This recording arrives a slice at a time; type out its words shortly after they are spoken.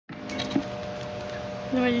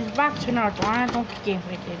Anyways, back to another Donkey Game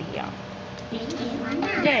video.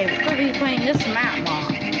 Today, we're going to be playing this map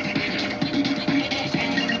mod.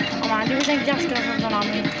 Come on, do you think Jessica has something on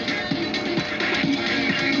me?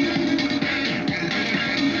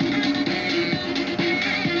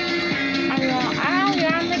 I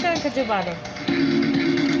think I could do better.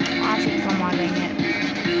 Actually, come on, dang it.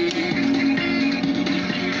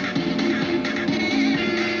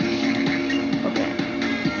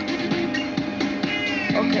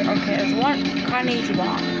 Okay, it's one kind of easy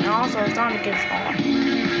block, and also it's time to get hard.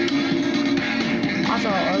 Also,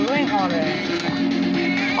 it's way harder.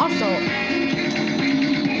 Also,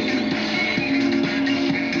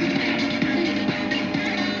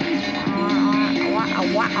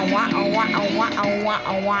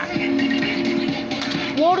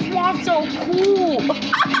 Whoa, this one's so cool!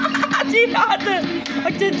 I did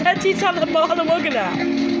that teach on the bottom, look at that!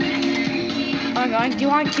 Okay, do you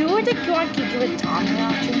want to cue it? Do you want to give it Tommy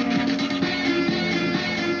out to man?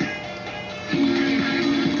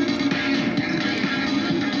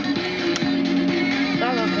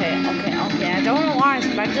 That's okay. I don't know why I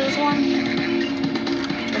expected this one.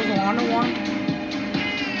 There's a one.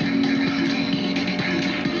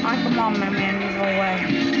 Alright, come on, man, there's no way.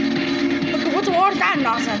 Okay, what's the wall? That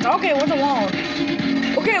nonsense. Okay, what's the wall?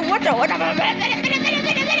 Okay, what the?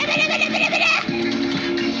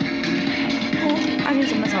 I need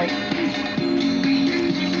some help.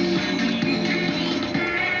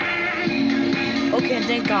 Okay,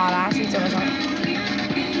 thank God, I actually need some help.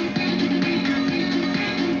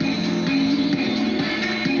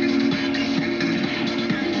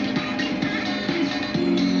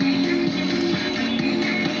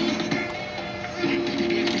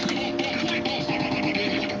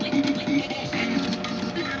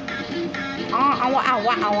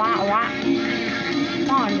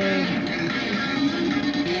 Come on, dude.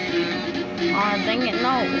 Oh, dang it,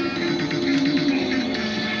 no.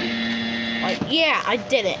 Yeah, I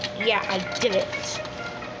did it.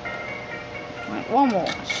 Wait, one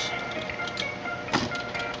more.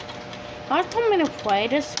 I told me to play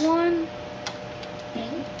this one. I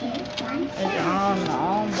don't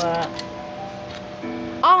know, but...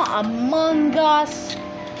 Oh, Among Us.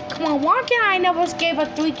 Come on, why can't I never escape a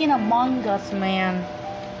freaking Among Us, man?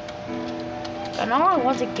 I know it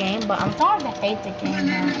was a game, but I'm starting to hate the game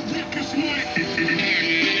now.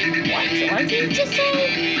 What did you just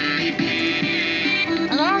say?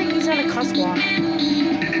 I don't think he said a cuss word.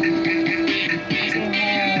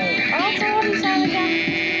 I don't know what he said again.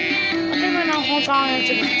 I think we're not whole time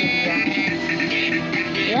into this video.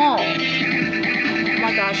 Whoa. Oh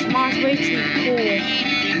my gosh, Smart's way too cool.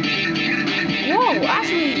 Whoa,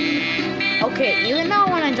 actually, okay, even though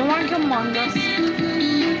when I don't like Among Us,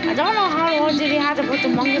 I don't know how long did he have to put the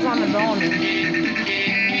monkeys on the building.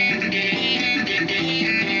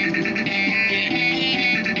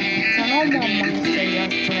 So no more monkeys there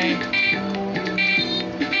yesterday.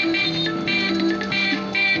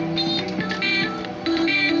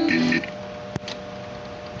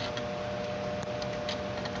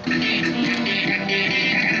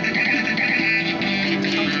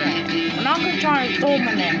 Okay, we're not gonna try to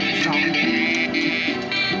dominate the song.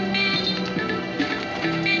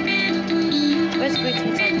 Basically, it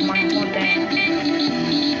takes like one more day.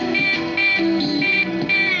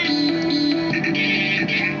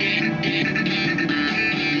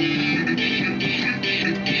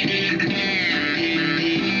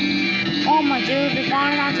 Oh my dude, the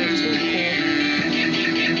fire not too cool.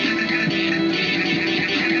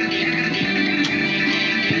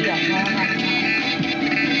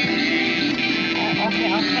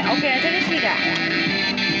 Yeah, okay, I didn't see that one.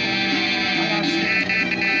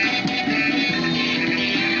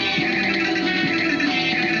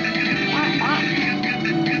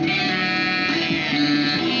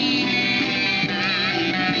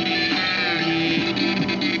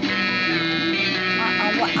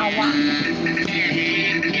 I'm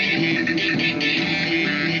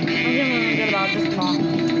feeling really good about this block.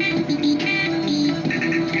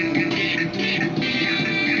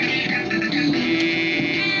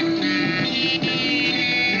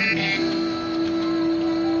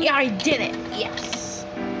 Yeah, I did it. Yes.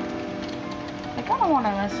 I kind of want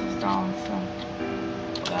to mess this down, so.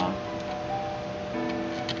 Yeah.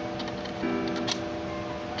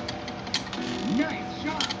 Nice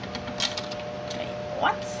shot. Wait,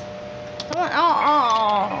 what? Oh,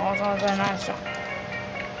 nice shot.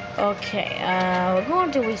 Okay, we're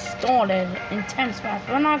going to restart it intense match.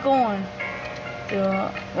 We're not going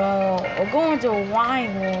to, well, we're going to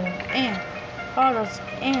rival and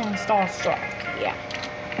Starstruck. Yeah.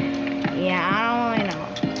 Yeah, I don't really know.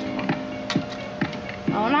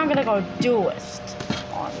 I'm not gonna go duelist.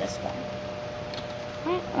 on this one.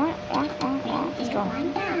 Let's go.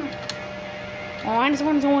 Alright, this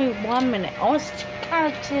one's only 1 minute. Oh, it's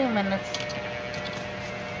kind of 2 minutes.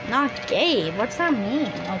 Not gay. What's that mean?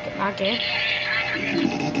 Okay, not gay.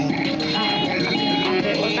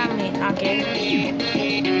 Okay, what's that mean? Not gay.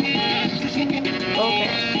 Okay.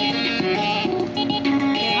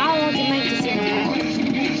 How would you make this even hard?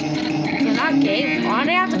 So not gay. Why do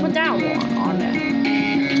they have to put that one on there?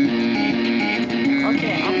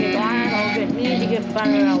 Okay, blind. Okay, we need to get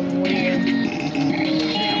better at weird.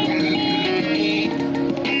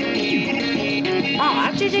 Oh,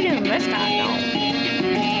 actually didn't miss that though.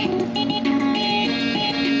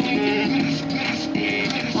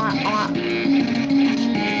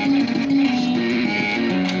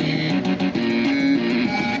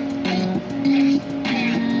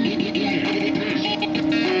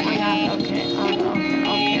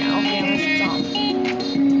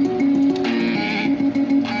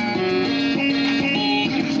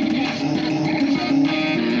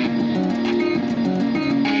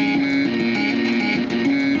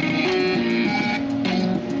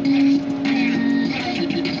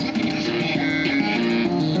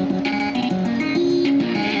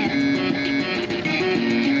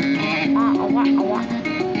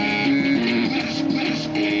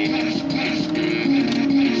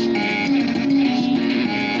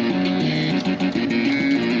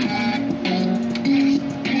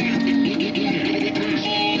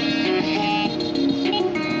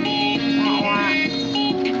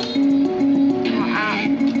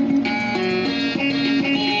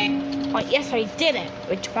 What? Yes, I did it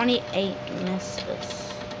with 28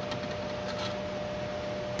 misses.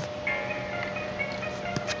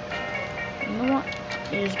 You know what?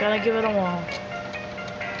 You just gotta give it a whirl.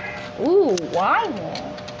 Ooh, why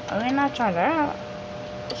wall? I mean, not try that.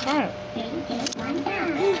 Try it.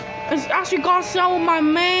 It's actually Garcella, my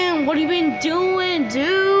man. What have you been doing,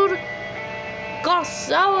 dude?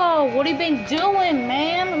 Garcella, what have you been doing,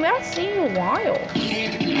 man? We haven't seen you in a while.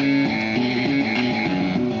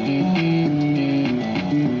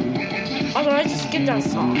 Okay, let's just get that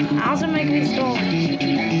song. How's it make me start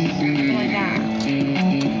like that?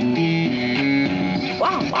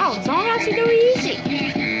 Wow, the song actually really easy.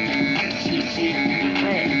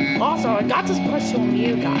 Wait, also, I got this question from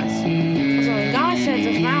you guys. So the guy said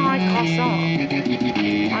this man like our song.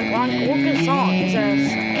 Like, what good song is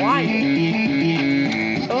this? Why?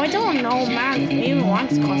 But I don't know, man, even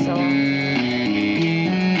likes Garcella.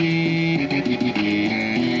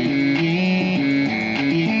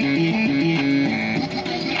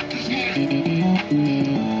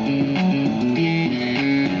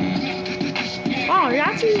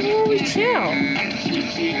 Really chill.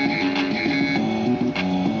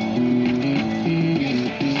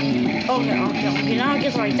 Okay, now it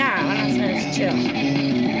gets like that, and I said it's chill.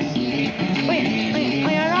 Wait,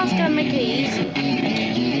 I was gonna make it easy.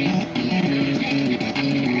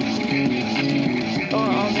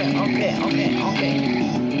 Oh, okay.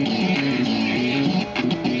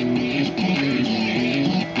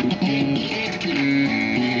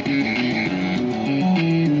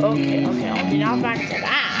 Okay, now back to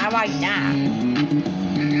that. I like that.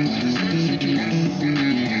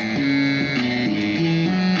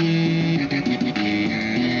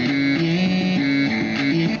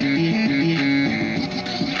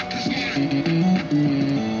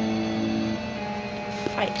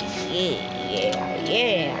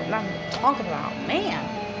 Yeah. Nothing to talk about, man.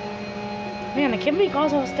 Man, I can't believe I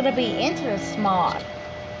was gonna be into this mod.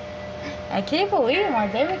 I can't believe my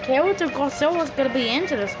favorite character Garcella was gonna be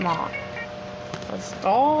into this mod.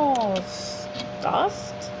 Dust?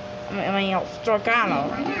 I mean, Stragano.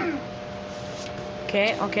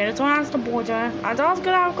 Okay, this one has the border. I thought I was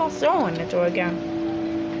gonna have Garcella in it again.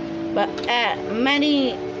 But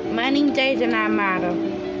many days in that matter.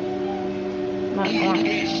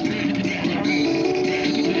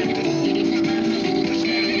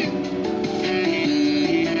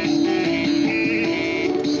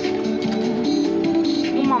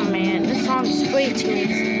 Come on, man, this song is way too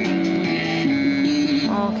easy.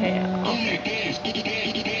 Okay.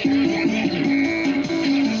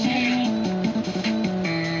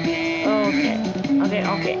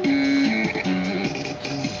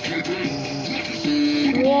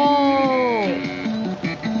 Whoa.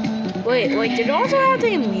 Wait, did you also have the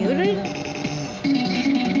immunity?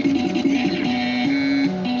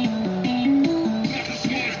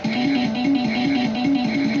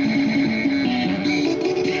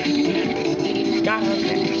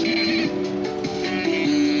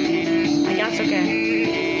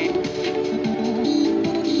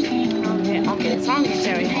 Okay. The song is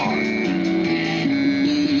very hard.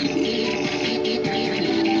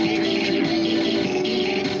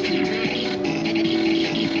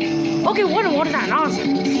 Okay, what is that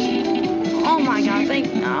nonsense? Oh my god,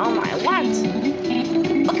 oh my, what?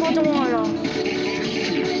 Okay, what the water?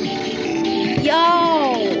 Yo!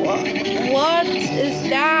 What is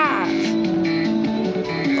that?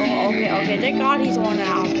 Oh, okay, thank God he's on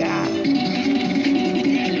out, yeah.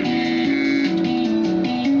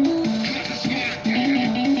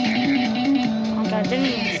 Okay, I didn't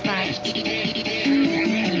even expect.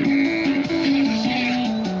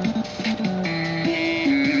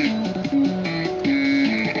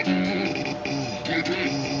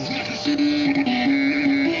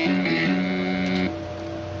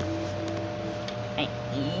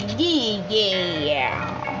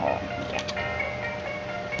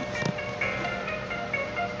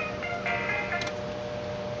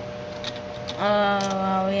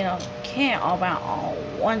 We don't care about all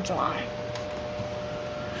OneDrive.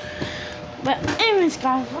 But anyways,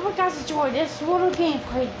 guys, I hope you guys enjoyed this little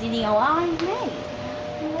gameplay video I made.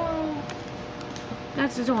 Well,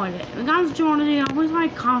 that's enjoyed it. If you guys enjoyed the video, please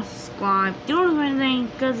like, comment, subscribe, do anything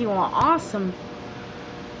because you are awesome.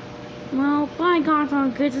 Well, bye guys,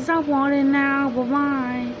 I'm good to stop watching now.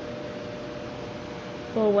 Bye-bye.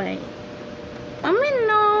 But wait. Let me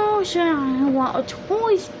know what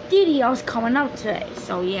Toy Studios coming up today.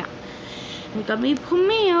 So yeah. It's gonna be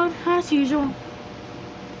premiered as usual.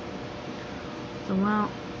 So well,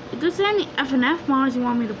 if there's any FNF mods you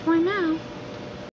want me to play now,